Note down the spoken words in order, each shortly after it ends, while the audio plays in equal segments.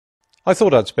I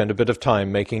thought I'd spend a bit of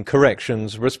time making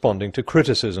corrections, responding to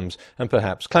criticisms, and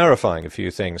perhaps clarifying a few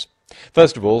things.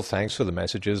 First of all, thanks for the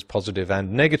messages, positive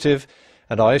and negative,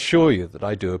 and I assure you that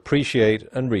I do appreciate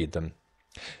and read them.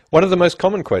 One of the most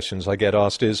common questions I get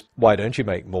asked is, why don't you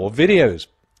make more videos?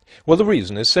 Well, the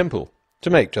reason is simple. To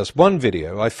make just one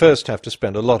video, I first have to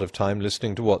spend a lot of time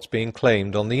listening to what's being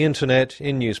claimed on the internet,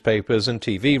 in newspapers and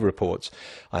TV reports.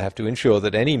 I have to ensure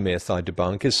that any myth I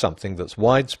debunk is something that's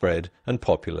widespread and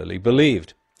popularly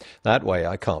believed. That way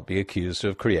I can't be accused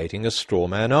of creating a straw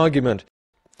man argument.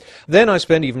 Then I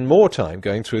spend even more time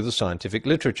going through the scientific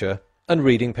literature and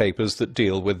reading papers that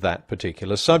deal with that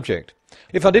particular subject.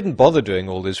 If I didn't bother doing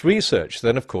all this research,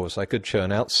 then of course I could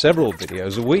churn out several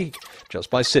videos a week, just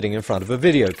by sitting in front of a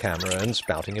video camera and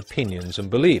spouting opinions and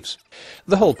beliefs.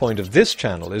 The whole point of this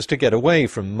channel is to get away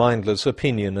from mindless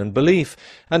opinion and belief,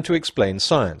 and to explain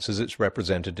science as it's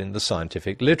represented in the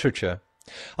scientific literature.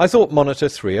 I thought Monitor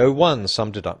 301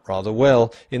 summed it up rather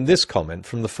well in this comment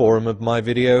from the forum of my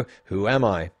video, Who Am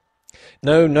I?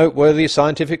 No noteworthy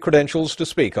scientific credentials to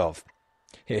speak of.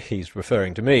 He's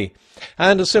referring to me.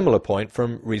 And a similar point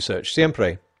from Research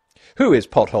Siempre. Who is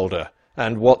Potholder?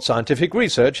 And what scientific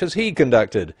research has he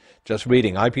conducted? Just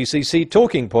reading IPCC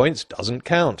talking points doesn't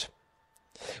count.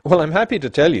 Well, I'm happy to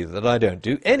tell you that I don't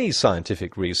do any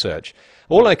scientific research.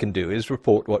 All I can do is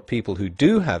report what people who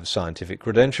do have scientific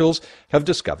credentials have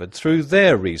discovered through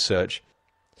their research.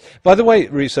 By the way,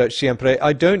 Research Siempre,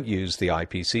 I don't use the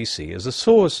IPCC as a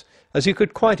source, as you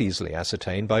could quite easily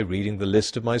ascertain by reading the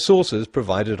list of my sources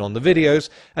provided on the videos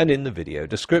and in the video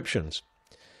descriptions.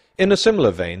 In a similar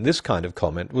vein, this kind of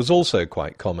comment was also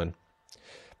quite common.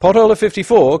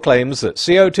 Potholer54 claims that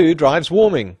CO2 drives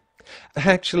warming.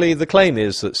 Actually, the claim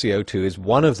is that CO2 is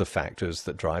one of the factors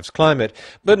that drives climate,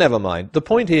 but never mind. The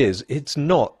point is, it's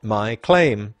not my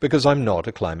claim, because I'm not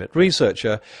a climate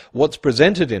researcher. What's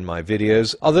presented in my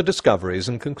videos are the discoveries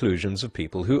and conclusions of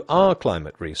people who are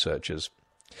climate researchers.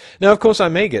 Now, of course, I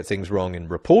may get things wrong in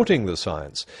reporting the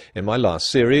science. In my last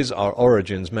series, Our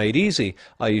Origins Made Easy,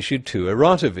 I issued 2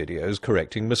 errata videos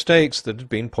correcting mistakes that had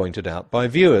been pointed out by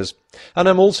viewers. And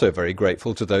I'm also very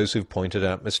grateful to those who've pointed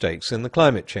out mistakes in the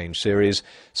climate change series,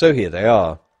 so here they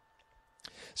are.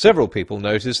 Several people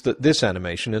noticed that this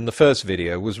animation in the first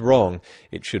video was wrong.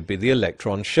 It should be the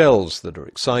electron shells that are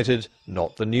excited,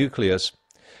 not the nucleus.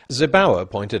 Zebauer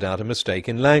pointed out a mistake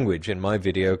in language in my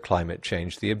video Climate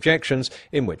Change: The Objections,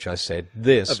 in which I said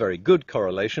this. A very good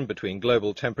correlation between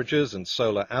global temperatures and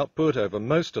solar output over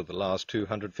most of the last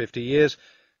 250 years,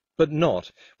 but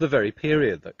not the very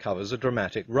period that covers a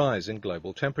dramatic rise in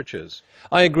global temperatures.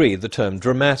 I agree the term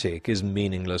dramatic is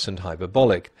meaningless and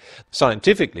hyperbolic.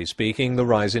 Scientifically speaking, the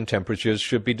rise in temperatures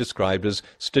should be described as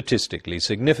statistically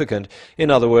significant.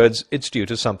 In other words, it's due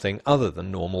to something other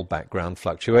than normal background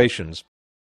fluctuations.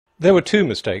 There were 2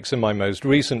 mistakes in my most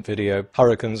recent video,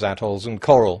 Hurricanes, Atolls and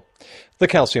Coral. The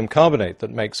calcium carbonate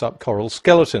that makes up coral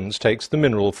skeletons takes the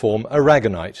mineral form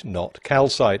aragonite, not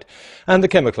calcite, and the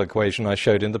chemical equation I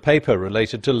showed in the paper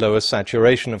related to lower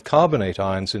saturation of carbonate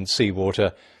ions in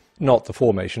seawater, not the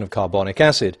formation of carbonic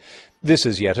acid. This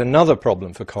is yet another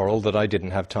problem for coral that I didn't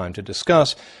have time to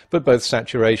discuss, but both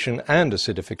saturation and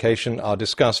acidification are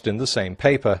discussed in the same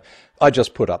paper. I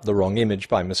just put up the wrong image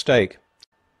by mistake.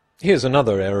 Here's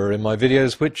another error in my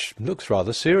videos which looks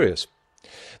rather serious.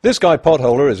 This guy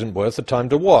Potholer isn't worth the time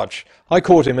to watch. I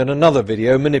caught him in another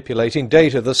video manipulating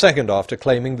data the second after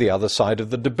claiming the other side of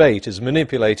the debate is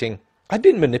manipulating. I've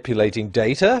been manipulating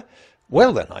data?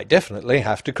 Well then, I definitely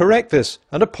have to correct this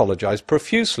and apologize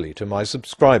profusely to my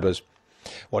subscribers.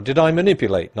 What did I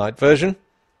manipulate, night version?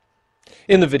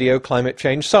 In the video Climate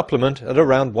Change Supplement, at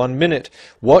around 1 minute,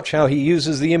 watch how he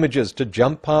uses the images to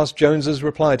jump past Jones's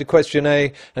reply to question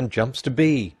A and jumps to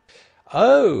B.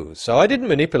 Oh, so I didn't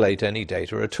manipulate any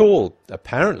data at all.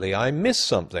 Apparently I missed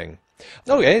something.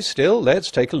 Okay, still,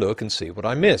 let's take a look and see what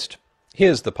I missed.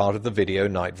 Here's the part of the video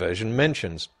Night Version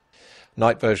mentions.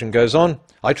 Night Version goes on,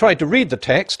 I tried to read the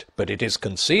text, but it is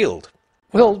concealed.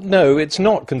 Well, no, it's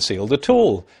not concealed at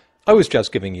all. I was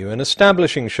just giving you an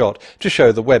establishing shot to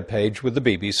show the web page with the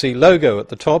BBC logo at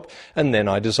the top, and then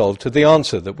I dissolved to the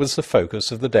answer that was the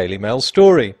focus of the Daily Mail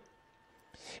story.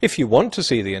 If you want to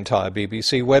see the entire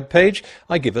BBC web page,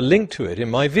 I give a link to it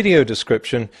in my video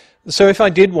description. So if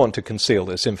I did want to conceal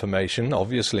this information,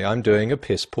 obviously I'm doing a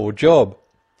piss-poor job.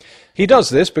 He does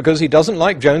this because he doesn't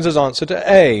like Jones's answer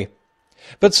to A.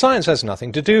 But science has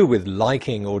nothing to do with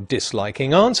liking or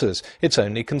disliking answers. It's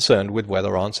only concerned with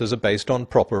whether answers are based on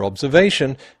proper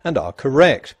observation and are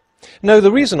correct. No,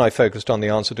 the reason I focused on the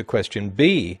answer to question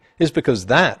B is because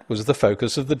that was the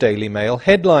focus of the Daily Mail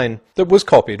headline that was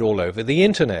copied all over the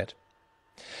internet.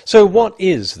 So what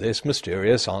is this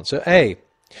mysterious answer A?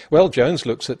 Well, Jones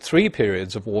looks at three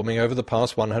periods of warming over the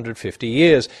past 150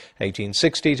 years,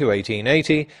 1860 to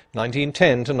 1880, 1910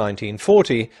 to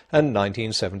 1940, and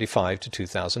 1975 to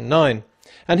 2009.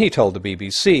 And he told the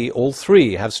BBC all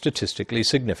three have statistically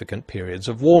significant periods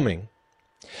of warming.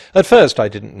 At first I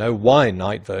didn't know why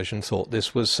Night Version thought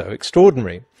this was so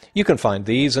extraordinary. You can find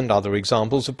these and other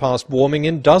examples of past warming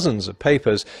in dozens of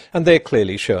papers, and they're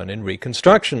clearly shown in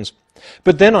reconstructions.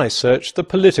 But then I searched the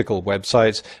political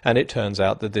websites, and it turns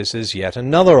out that this is yet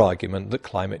another argument that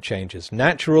climate change is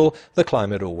natural, the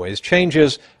climate always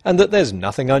changes, and that there's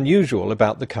nothing unusual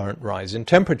about the current rise in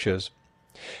temperatures.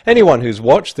 Anyone who's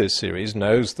watched this series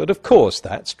knows that of course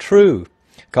that's true.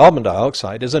 Carbon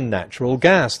dioxide is a natural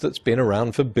gas that's been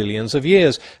around for billions of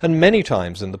years, and many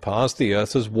times in the past the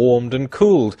Earth has warmed and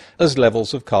cooled as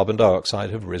levels of carbon dioxide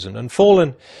have risen and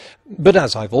fallen. But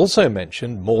as I've also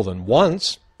mentioned more than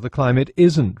once, the climate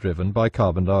isn't driven by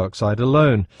carbon dioxide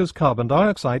alone, because carbon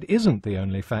dioxide isn't the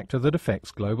only factor that affects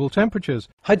global temperatures.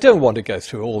 I don't want to go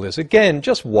through all this again,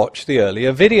 just watch the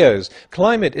earlier videos.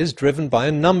 Climate is driven by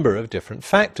a number of different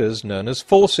factors known as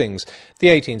forcings. The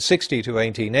 1860 to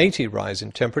 1880 rise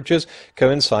in temperatures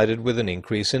coincided with an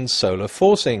increase in solar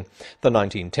forcing. The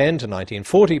 1910 to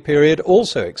 1940 period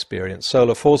also experienced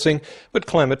solar forcing, but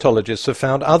climatologists have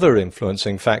found other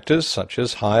influencing factors such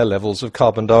as higher levels of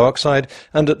carbon dioxide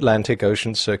and Atlantic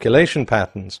Ocean circulation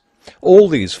patterns. All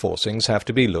these forcings have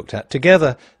to be looked at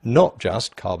together, not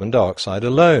just carbon dioxide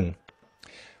alone.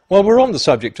 While we're on the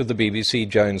subject of the BBC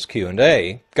Jones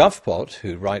Q&A, Guffpot,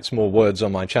 who writes more words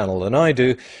on my channel than I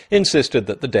do, insisted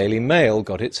that the Daily Mail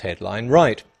got its headline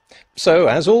right. So,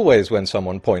 as always when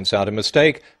someone points out a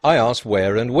mistake, I asked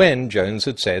where and when Jones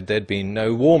had said there'd been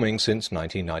no warming since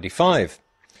 1995.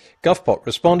 Guffpot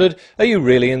responded, "Are you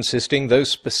really insisting those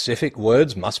specific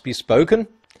words must be spoken?"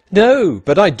 No,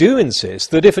 but I do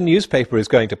insist that if a newspaper is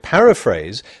going to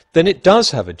paraphrase, then it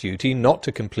does have a duty not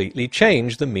to completely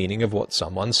change the meaning of what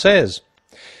someone says.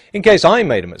 In case I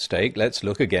made a mistake, let's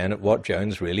look again at what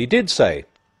Jones really did say.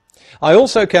 I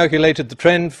also calculated the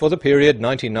trend for the period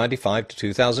 1995 to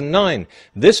 2009.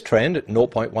 This trend at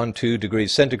 0.12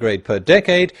 degrees centigrade per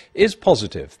decade is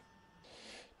positive.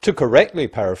 To correctly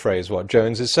paraphrase what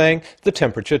Jones is saying, the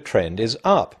temperature trend is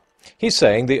up. He's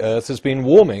saying the Earth has been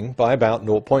warming by about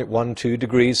 0.12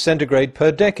 degrees centigrade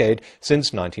per decade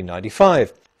since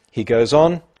 1995. He goes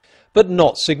on, but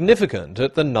not significant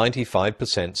at the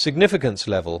 95% significance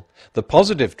level. The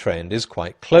positive trend is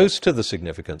quite close to the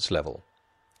significance level.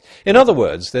 In other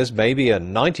words, there's maybe a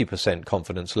 90%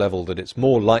 confidence level that it's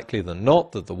more likely than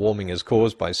not that the warming is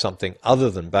caused by something other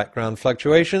than background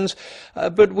fluctuations,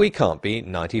 but we can't be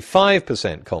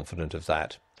 95% confident of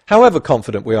that. However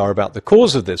confident we are about the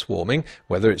cause of this warming,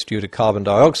 whether it's due to carbon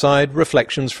dioxide,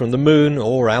 reflections from the moon,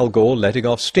 or Al Gore letting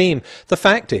off steam, the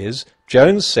fact is,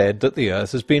 Jones said that the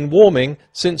Earth has been warming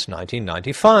since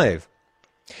 1995.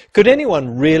 Could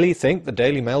anyone really think the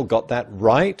Daily Mail got that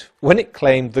right when it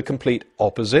claimed the complete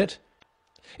opposite?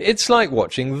 It's like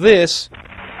watching this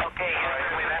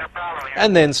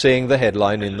and then seeing the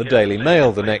headline in the Daily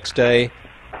Mail the next day,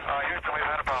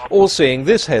 or seeing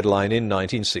this headline in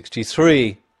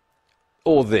 1963.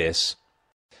 Or this.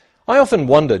 I often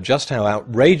wonder just how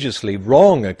outrageously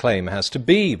wrong a claim has to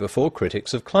be before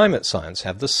critics of climate science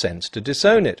have the sense to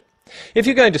disown it. If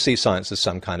you're going to see science as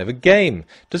some kind of a game,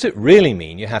 does it really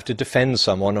mean you have to defend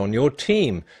someone on your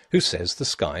team who says the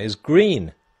sky is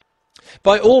green?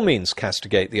 By all means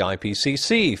castigate the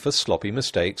IPCC for sloppy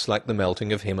mistakes like the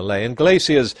melting of Himalayan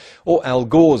glaciers or Al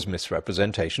Gore's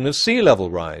misrepresentation of sea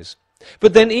level rise.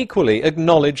 But then equally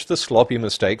acknowledge the sloppy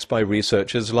mistakes by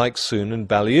researchers like Soon and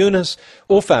Baliunas,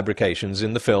 or fabrications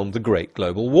in the film The Great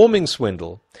Global Warming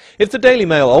Swindle. If the Daily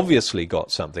Mail obviously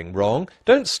got something wrong,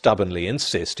 don't stubbornly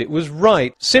insist it was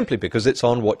right, simply because it's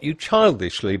on what you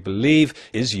childishly believe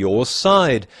is your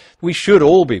side. We should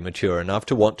all be mature enough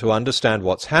to want to understand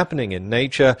what's happening in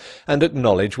nature and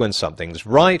acknowledge when something's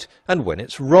right and when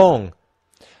it's wrong.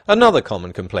 Another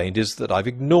common complaint is that I've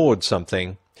ignored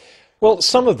something. Well,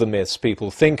 some of the myths people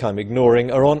think I'm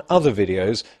ignoring are on other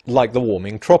videos, like the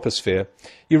warming troposphere.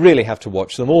 You really have to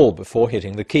watch them all before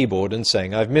hitting the keyboard and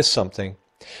saying I've missed something.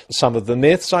 Some of the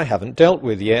myths I haven't dealt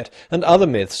with yet, and other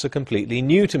myths are completely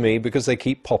new to me because they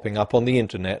keep popping up on the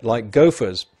internet like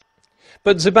gophers.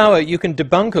 But Zibauer, you can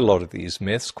debunk a lot of these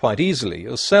myths quite easily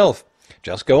yourself.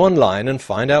 Just go online and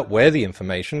find out where the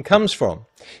information comes from.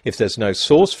 If there's no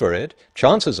source for it,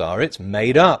 chances are it's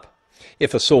made up.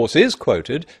 If a source is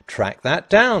quoted, track that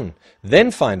down.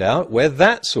 Then find out where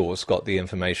that source got the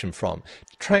information from.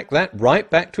 Track that right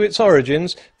back to its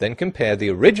origins, then compare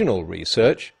the original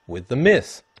research with the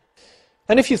myth.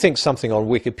 And if you think something on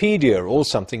Wikipedia or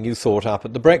something you thought up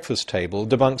at the breakfast table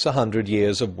debunks 100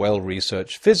 years of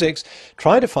well-researched physics,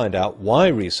 try to find out why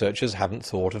researchers haven't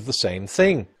thought of the same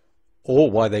thing, or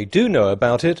why they do know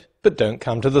about it but don't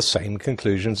come to the same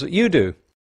conclusions that you do.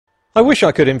 I wish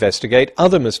I could investigate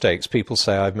other mistakes people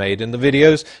say I've made in the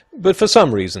videos, but for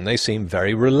some reason they seem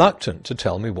very reluctant to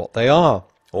tell me what they are.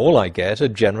 All I get are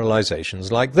generalizations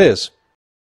like this.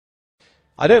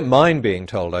 I don't mind being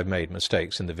told I've made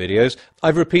mistakes in the videos.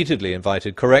 I've repeatedly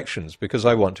invited corrections because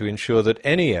I want to ensure that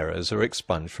any errors are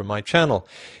expunged from my channel.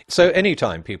 So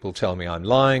anytime people tell me I'm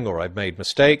lying or I've made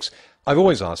mistakes, I've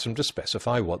always asked them to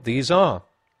specify what these are.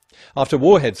 After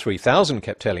Warhead 3000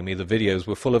 kept telling me the videos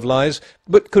were full of lies,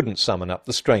 but couldn't summon up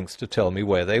the strength to tell me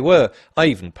where they were, I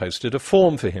even posted a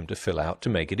form for him to fill out to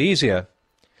make it easier.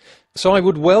 So I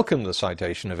would welcome the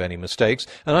citation of any mistakes,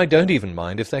 and I don't even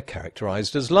mind if they're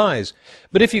characterized as lies.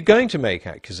 But if you're going to make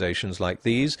accusations like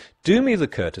these, do me the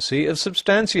courtesy of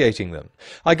substantiating them.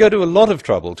 I go to a lot of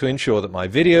trouble to ensure that my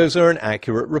videos are an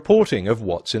accurate reporting of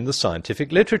what's in the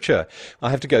scientific literature. I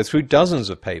have to go through dozens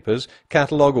of papers,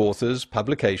 catalogue authors,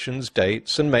 publications,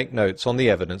 dates, and make notes on the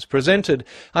evidence presented.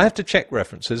 I have to check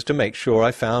references to make sure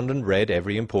I found and read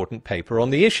every important paper on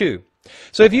the issue.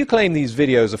 So if you claim these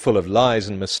videos are full of lies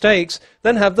and mistakes,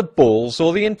 then have the balls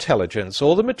or the intelligence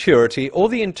or the maturity or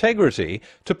the integrity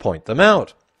to point them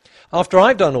out. After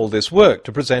I've done all this work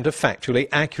to present a factually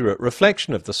accurate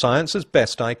reflection of the science as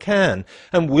best I can,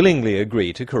 and willingly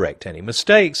agree to correct any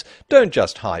mistakes, don't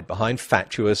just hide behind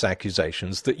fatuous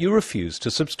accusations that you refuse to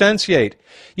substantiate.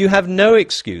 You have no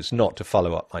excuse not to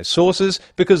follow up my sources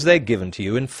because they're given to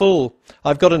you in full.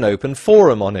 I've got an open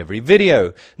forum on every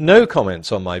video. No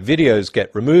comments on my videos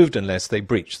get removed unless they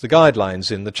breach the guidelines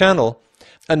in the channel,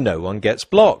 and no one gets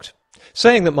blocked.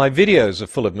 Saying that my videos are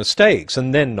full of mistakes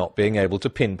and then not being able to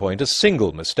pinpoint a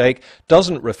single mistake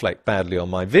doesn't reflect badly on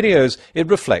my videos, it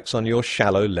reflects on your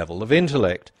shallow level of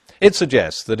intellect. It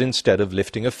suggests that instead of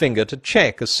lifting a finger to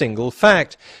check a single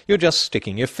fact, you're just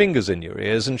sticking your fingers in your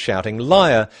ears and shouting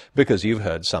liar because you've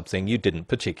heard something you didn't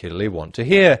particularly want to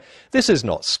hear. This is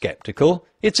not skeptical,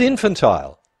 it's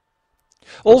infantile.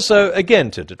 Also, again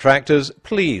to detractors,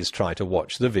 please try to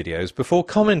watch the videos before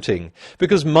commenting,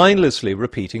 because mindlessly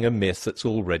repeating a myth that's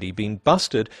already been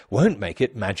busted won't make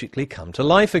it magically come to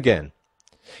life again.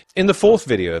 In the fourth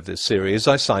video of this series,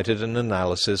 I cited an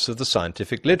analysis of the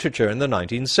scientific literature in the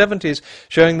 1970s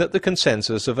showing that the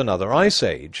consensus of another ice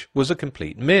age was a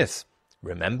complete myth.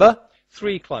 Remember?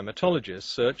 3 climatologists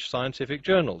searched scientific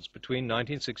journals between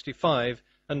 1965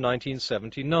 and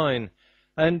 1979.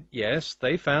 And yes,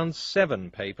 they found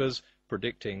 7 papers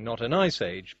predicting not an ice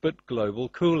age, but global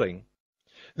cooling.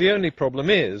 The only problem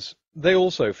is, they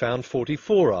also found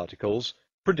 44 articles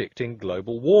predicting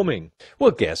global warming.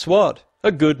 Well, guess what?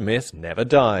 A good myth never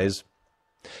dies.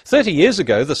 30 years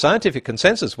ago, the scientific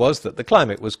consensus was that the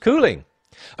climate was cooling.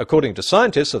 According to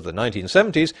scientists of the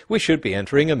 1970s, we should be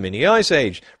entering a mini ice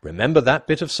age. Remember that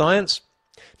bit of science?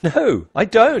 No, I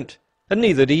don't. And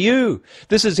neither do you.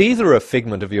 This is either a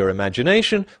figment of your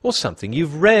imagination or something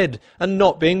you've read, and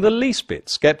not being the least bit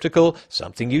skeptical,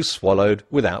 something you swallowed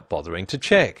without bothering to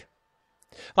check.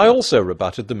 I also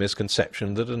rebutted the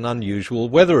misconception that an unusual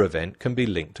weather event can be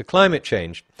linked to climate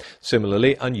change.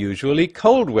 Similarly, unusually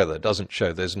cold weather doesn't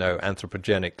show there's no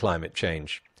anthropogenic climate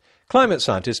change. Climate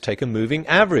scientists take a moving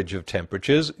average of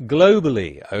temperatures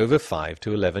globally over 5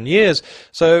 to 11 years,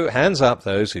 so hands up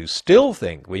those who still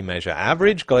think we measure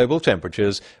average global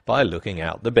temperatures by looking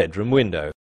out the bedroom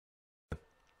window.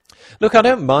 Look, I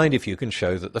don't mind if you can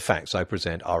show that the facts I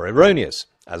present are erroneous.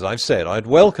 As I've said, I'd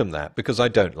welcome that because I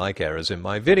don't like errors in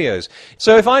my videos.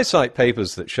 So if I cite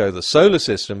papers that show the solar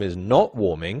system is not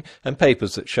warming and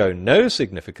papers that show no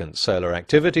significant solar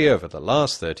activity over the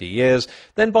last 30 years,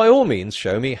 then by all means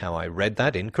show me how I read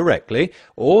that incorrectly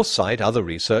or cite other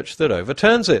research that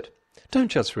overturns it.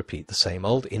 Don't just repeat the same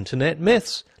old internet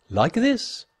myths, like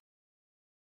this.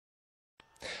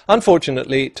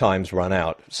 Unfortunately, time's run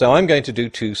out, so I'm going to do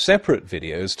 2 separate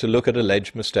videos to look at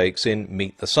alleged mistakes in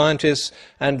Meet the Scientists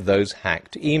and those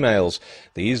hacked emails.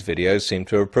 These videos seem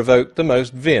to have provoked the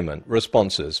most vehement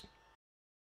responses.